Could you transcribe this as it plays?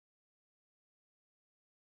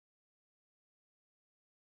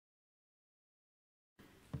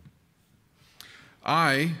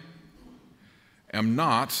I am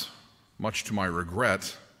not, much to my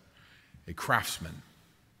regret, a craftsman.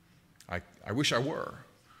 I wish I were.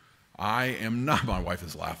 I am not, my wife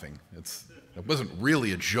is laughing. It wasn't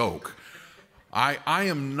really a joke. I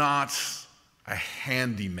am not a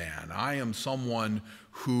handyman. I am someone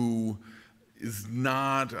who is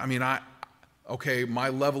not, okay, my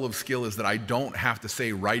level of skill is that I don't have to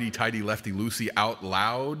say righty-tighty, lefty-loosey out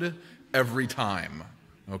loud every time,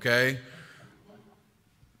 okay?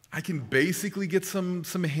 I can basically get some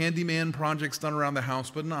handyman projects done around the house,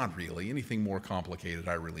 but not really. Anything more complicated,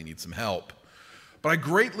 I really need some help. But I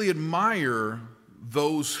greatly admire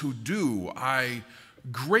those who do. I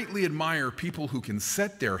greatly admire people who can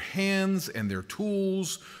set their hands and their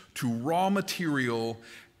tools to raw material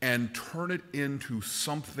and turn it into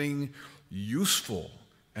something useful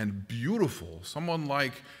and beautiful. Someone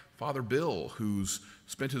like Father Bill, who's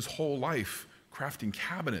spent his whole life crafting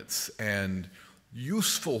cabinets and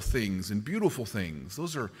useful things and beautiful things.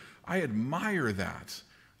 I admire that.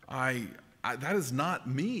 That is not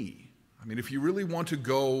me. If you really want to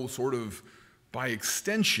go sort of by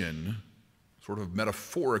extension, sort of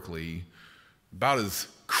metaphorically, about as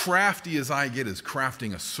crafty as I get is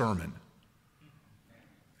crafting a sermon.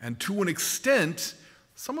 And to an extent,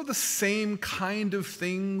 some of the same kind of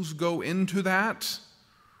things go into that.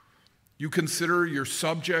 You consider your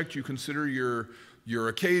subject, you consider your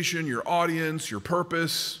occasion, your audience, your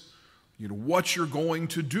purpose, what you're going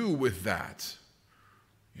to do with that.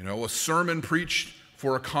 A sermon preached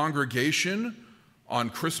for a congregation on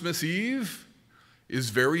Christmas Eve is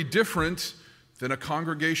very different than a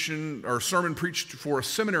congregation or a sermon preached for a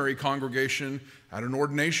seminary congregation at an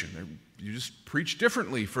ordination. You just preach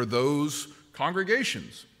differently for those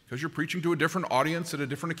congregations because you're preaching to a different audience at a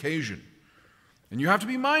different occasion. And you have to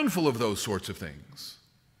be mindful of those sorts of things.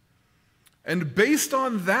 And based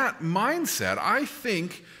on that mindset, I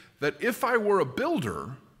think that if I were a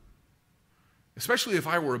builder, especially if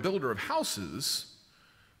I were a builder of houses,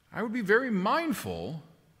 I would be very mindful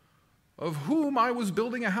of whom I was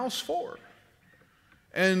building a house for.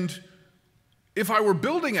 And if I were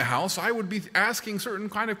building a house, I would be asking certain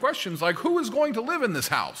kind of questions like, who is going to live in this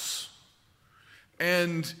house?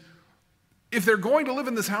 And if they're going to live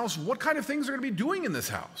in this house, what kind of things are going to be doing in this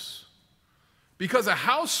house? Because a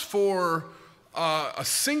house for a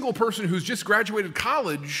single person who's just graduated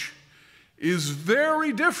college is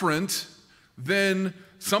very different than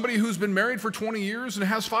somebody who's been married for 20 years and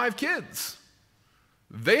has 5 kids.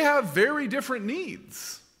 They have very different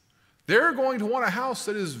needs. They're going to want a house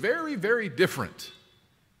that is very, very different.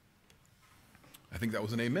 I think that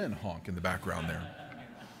was an amen honk in the background there.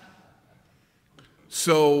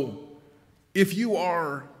 So if you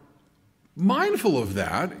are mindful of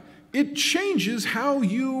that, it changes how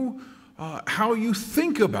you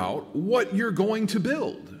think about what you're going to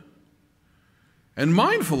build. And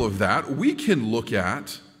mindful of that, we can look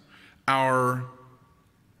at our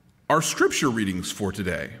scripture readings for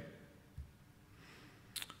today.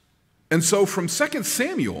 And so from 2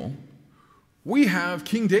 Samuel, we have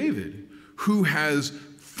King David, who has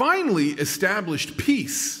finally established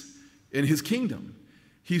peace in his kingdom.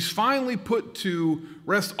 He's finally put to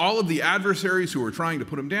rest all of the adversaries who are trying to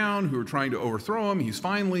put him down, who are trying to overthrow him. He's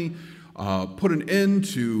finally put an end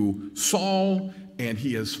to Saul, and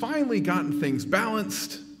he has finally gotten things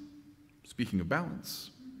balanced. Speaking of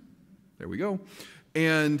balance, there we go.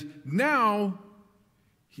 And now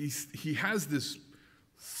he has this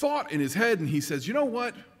thought in his head, and he says, you know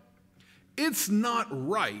what? It's not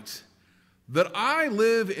right that I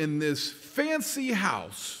live in this fancy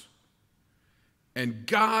house and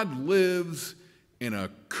God lives in a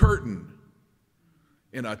curtain,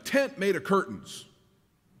 in a tent made of curtains.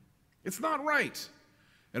 It's not right.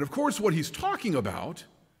 And of course, what he's talking about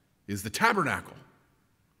is the tabernacle,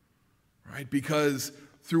 right? Because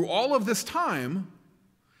through all of this time,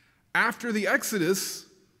 after the Exodus,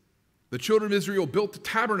 the children of Israel built the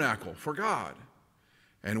tabernacle for God.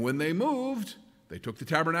 And when they moved, they took the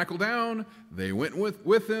tabernacle down, they went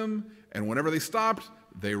with him, and whenever they stopped,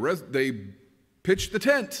 they pitched the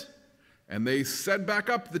tent, and they set back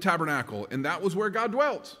up the tabernacle, and that was where God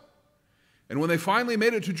dwelt. And when they finally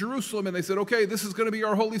made it to Jerusalem, and they said, okay, this is going to be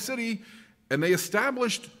our holy city, and they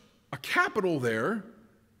established a capital there,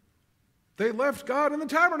 they left God in the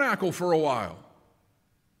tabernacle for a while.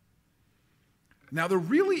 Now, the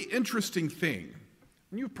really interesting thing,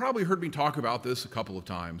 and you've probably heard me talk about this a couple of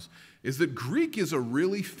times, is that Greek is a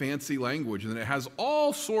really fancy language, and it has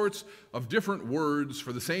all sorts of different words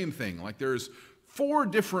for the same thing. Like there's 4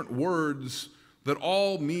 different words that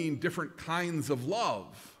all mean different kinds of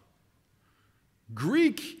love.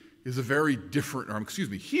 Greek is a very different,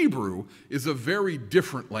 Hebrew is a very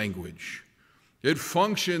different language. It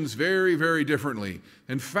functions very, very differently.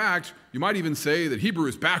 In fact, you might even say that Hebrew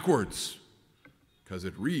is backwards because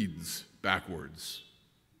it reads backwards.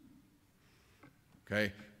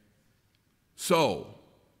 Okay? So,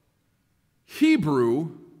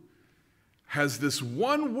 Hebrew has this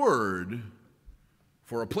one word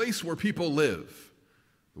for a place where people live.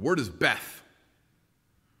 The word is Beth.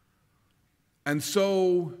 And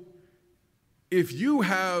so, if you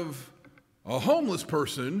have a homeless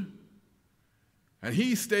person and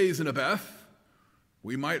he stays in a Beth,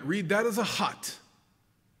 we might read that as a hut.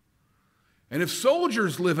 And if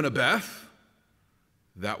soldiers live in a Beth,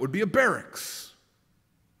 that would be a barracks.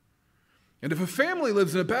 And if a family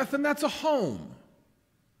lives in a Beth, then that's a home.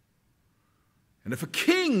 And if a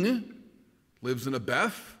king lives in a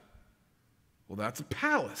Beth, well, that's a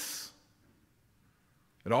palace.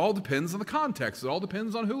 It all depends on the context. It all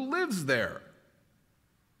depends on who lives there.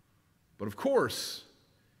 But of course,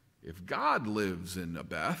 if God lives in a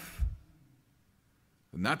Beth,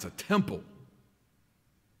 then that's a temple.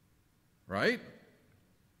 Right?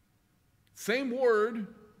 Same word,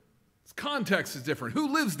 its context is different.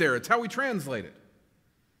 Who lives there? It's how we translate it.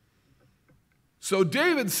 So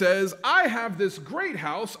David says, I have this great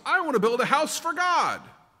house. I want to build a house for God.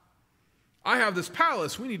 I have this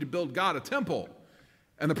palace. We need to build God a temple.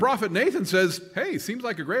 And the prophet Nathan says, hey, seems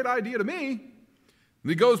like a great idea to me. And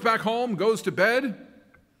he goes back home, goes to bed,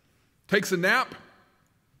 takes a nap.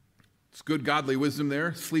 It's good godly wisdom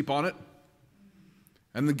there. Sleep on it.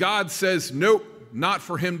 And the God says, nope, not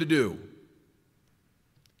for him to do.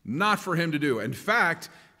 Not for him to do. In fact,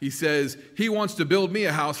 he says, he wants to build me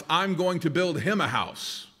a house. I'm going to build him a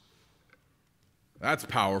house. That's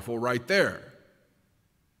powerful right there.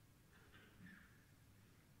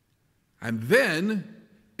 And then,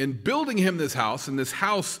 in building him this house, and this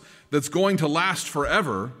house that's going to last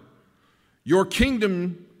forever, your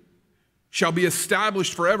kingdom shall be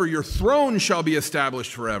established forever. Your throne shall be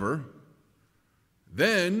established forever.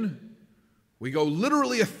 Then, we go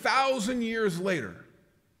literally 1,000 years later.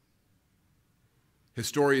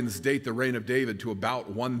 Historians date the reign of David to about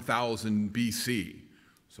 1000 BC.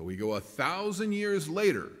 So we go 1,000 years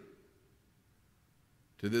later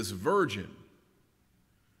to this virgin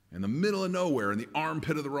in the middle of nowhere in the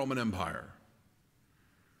armpit of the Roman Empire.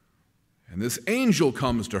 And this angel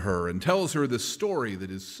comes to her and tells her this story that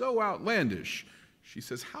is so outlandish. She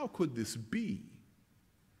says, how could this be?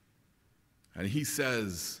 And he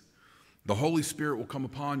says, the Holy Spirit will come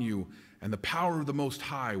upon you, and the power of the Most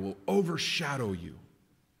High will overshadow you.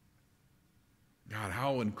 God,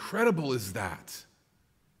 how incredible is that?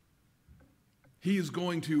 He is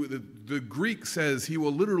going to, the Greek says, he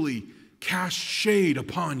will literally cast shade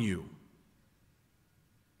upon you.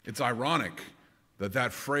 It's ironic that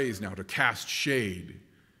that phrase now, to cast shade,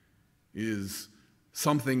 is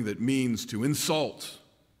something that means to insult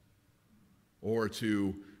or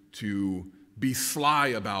to be sly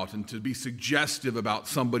about and to be suggestive about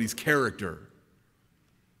somebody's character.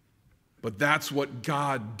 But that's what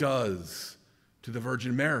God does to the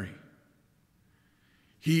Virgin Mary.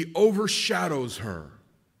 He overshadows her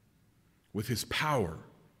with his power,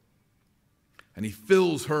 and he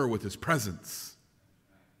fills her with his presence.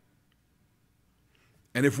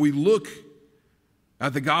 And if we look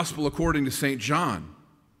at the gospel according to St. John,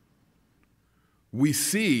 we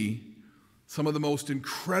see some of the most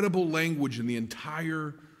incredible language in the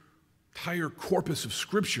entire corpus of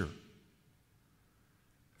Scripture.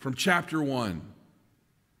 From chapter 1,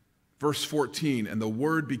 verse 14, and the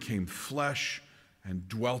Word became flesh and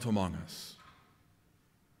dwelt among us.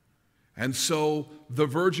 And so the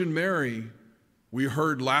Virgin Mary, we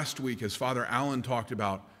heard last week as Father Allen talked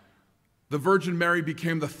about, the Virgin Mary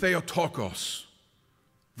became the Theotokos,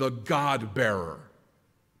 the God-bearer.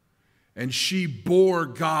 And she bore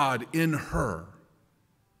God in her.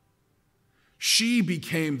 She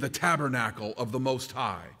became the tabernacle of the Most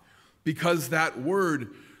High, because that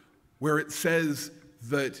word where it says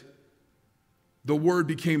that the Word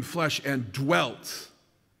became flesh and dwelt,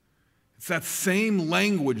 it's that same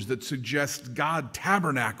language that suggests God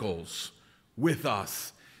tabernacles with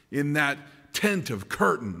us in that tent of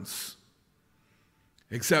curtains,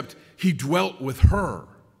 except he dwelt with her.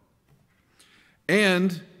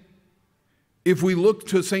 And if we look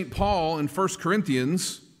to St. Paul in 1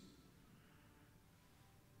 Corinthians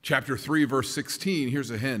chapter 3, verse 16,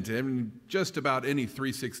 here's a hint. And just about any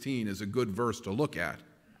 3:16 is a good verse to look at.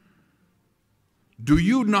 Do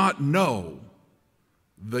you not know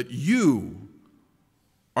that you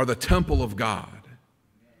are the temple of God,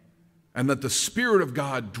 and that the Spirit of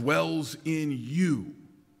God dwells in you?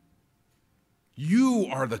 You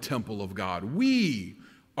are the temple of God. We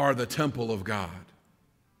are the temple of God.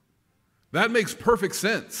 That makes perfect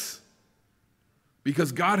sense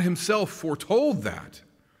because God himself foretold that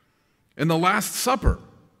in the Last Supper.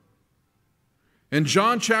 In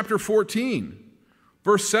John chapter 14,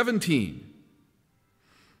 verse 17,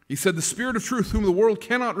 he said, "The Spirit of truth, whom the world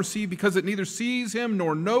cannot receive because it neither sees him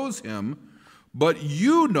nor knows him, but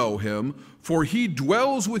you know him, for he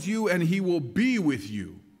dwells with you and he will be with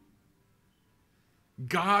you."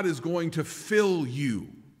 God is going to fill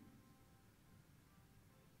you.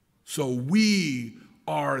 So we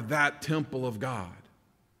are that temple of God.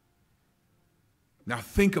 Now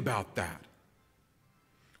think about that.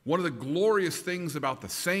 One of the glorious things about the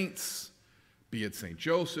saints, be it St.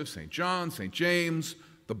 Joseph, St. John, St. James,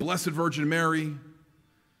 the Blessed Virgin Mary,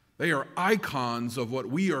 they are icons of what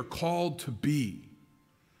we are called to be.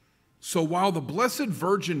 So while the Blessed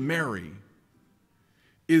Virgin Mary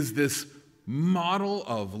is this model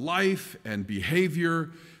of life and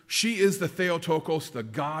behavior, she is the Theotokos, the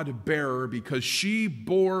God-bearer, because she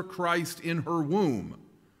bore Christ in her womb.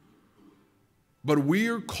 But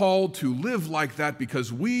we're called to live like that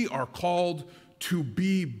because we are called to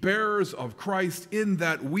be bearers of Christ in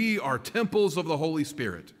that we are temples of the Holy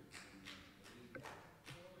Spirit.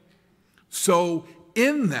 So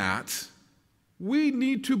in that, we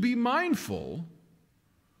need to be mindful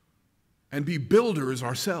and be builders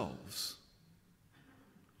ourselves.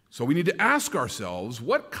 So we need to ask ourselves,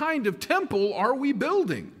 what kind of temple are we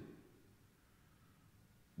building?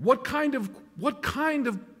 What kind of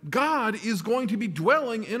God is going to be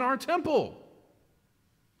dwelling in our temple?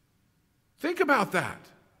 Think about that.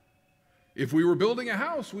 If we were building a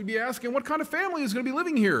house, we'd be asking, what kind of family is going to be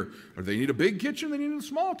living here? Do they need a big kitchen? Do they need a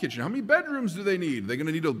small kitchen? How many bedrooms do they need? Are they going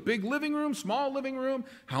to need a big living room, small living room?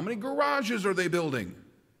 How many garages are they building?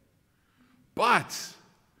 But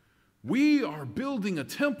we are building a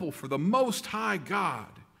temple for the Most High God,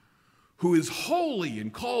 who is holy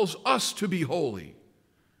and calls us to be holy.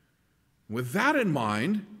 With that in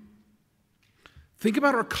mind, think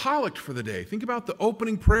about our collect for the day. Think about the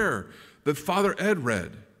opening prayer that Father Ed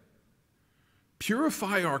read.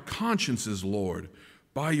 Purify our consciences, Lord,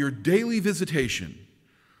 by your daily visitation,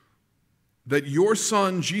 that your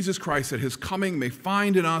Son, Jesus Christ, at his coming may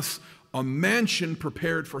find in us a mansion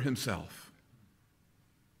prepared for himself.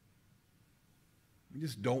 We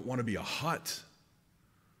just don't want to be a hut.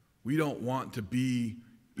 We don't want to be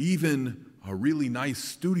even a really nice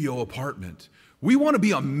studio apartment. We want to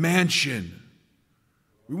be a mansion.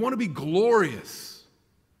 We want to be glorious.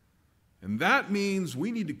 And that means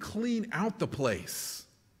we need to clean out the place.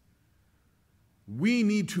 We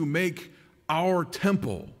need to make our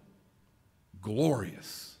temple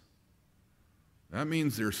glorious. That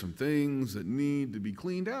means there's some things that need to be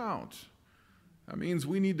cleaned out. That means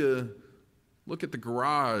we need to look at the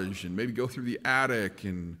garage and maybe go through the attic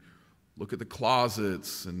and look at the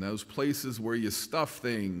closets and those places where you stuff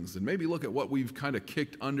things, and maybe look at what we've kind of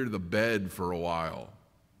kicked under the bed for a while.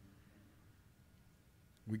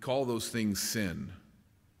 We call those things sin.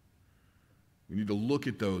 We need to look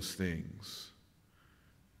at those things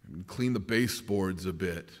and clean the baseboards a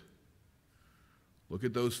bit. Look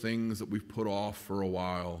at those things that we've put off for a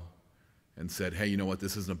while and said, hey, you know what,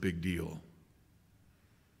 this isn't a big deal.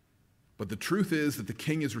 But the truth is that the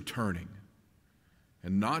King is returning.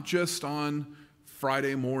 And not just on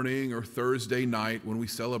Friday morning or Thursday night when we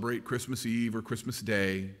celebrate Christmas Eve or Christmas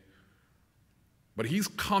Day, but he's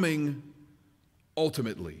coming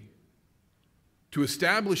ultimately to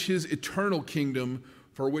establish his eternal kingdom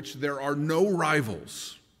for which there are no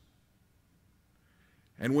rivals.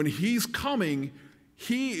 And when he's coming,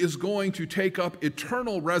 he is going to take up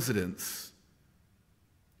eternal residence,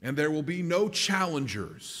 and there will be no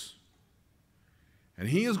challengers. And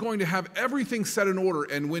he is going to have everything set in order.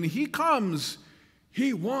 And when he comes,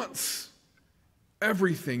 he wants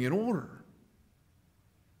everything in order.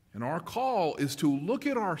 And our call is to look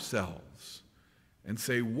at ourselves and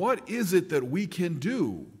say, what is it that we can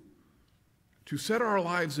do to set our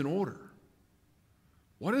lives in order?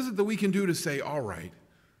 What is it that we can do to say, all right,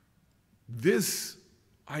 this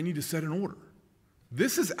I need to set in order.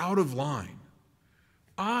 This is out of line.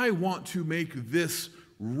 I want to make this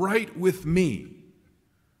right with me.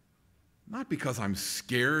 Not because I'm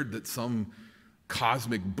scared that some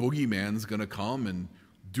cosmic boogeyman's going to come and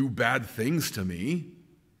do bad things to me.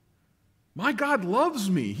 My God loves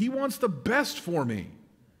me. He wants the best for me.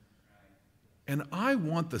 And I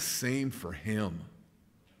want the same for him.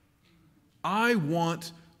 I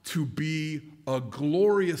want to be a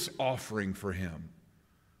glorious offering for him.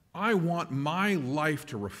 I want my life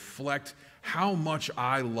to reflect how much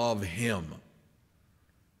I love him.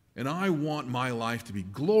 And I want my life to be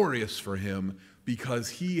glorious for him because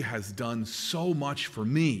he has done so much for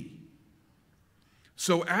me.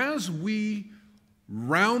 So as we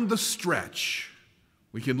round the stretch,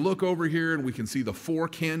 we can look over here and we can see the 4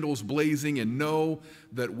 candles blazing and know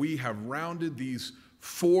that we have rounded these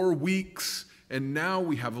 4 weeks, and now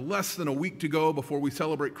we have less than a week to go before we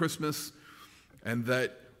celebrate Christmas, and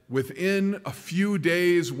that within a few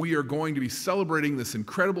days we are going to be celebrating this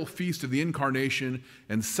incredible feast of the Incarnation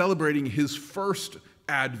and celebrating his first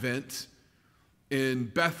advent in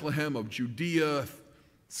Bethlehem of Judea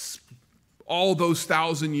all those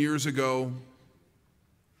 1,000 years ago.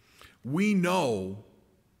 We know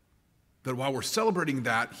that while we're celebrating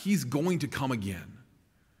that, he's going to come again.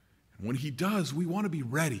 And when he does, we want to be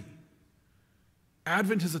ready.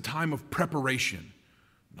 Advent is a time of preparation,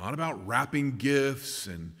 not about wrapping gifts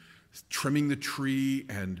and trimming the tree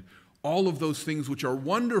and all of those things which are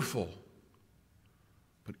wonderful.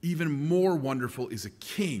 But even more wonderful is a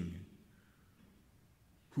king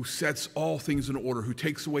who sets all things in order, who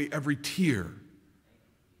takes away every tear,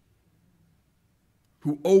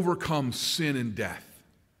 who overcomes sin and death.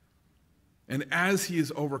 And as he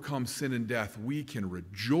has overcome sin and death, we can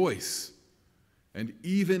rejoice. And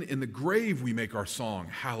even in the grave, we make our song,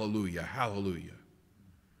 hallelujah, hallelujah.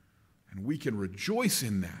 And we can rejoice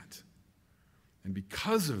in that. And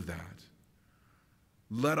because of that,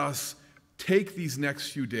 let us take these next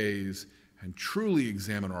few days and truly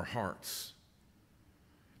examine our hearts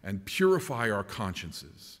and purify our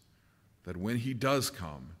consciences, that when he does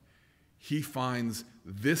come, he finds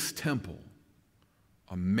this temple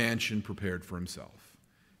a mansion prepared for himself.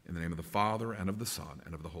 In the name of the Father, and of the Son,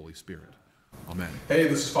 and of the Holy Spirit. Amen. Hey,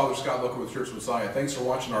 this is Father Scott Loco with Church of Messiah. Thanks for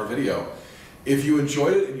watching our video. If you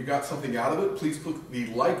enjoyed it and you got something out of it, please click the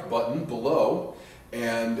like button below.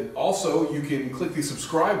 And also, you can click the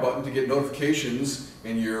subscribe button to get notifications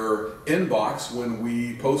in your inbox when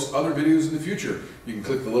we post other videos in the future. You can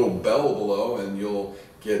click the little bell below and you'll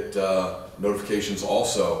get notifications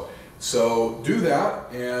also. So do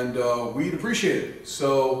that, and we'd appreciate it.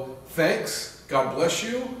 So thanks. God bless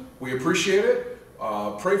you. We appreciate it.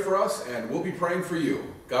 Pray for us, and we'll be praying for you.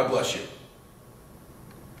 God bless you.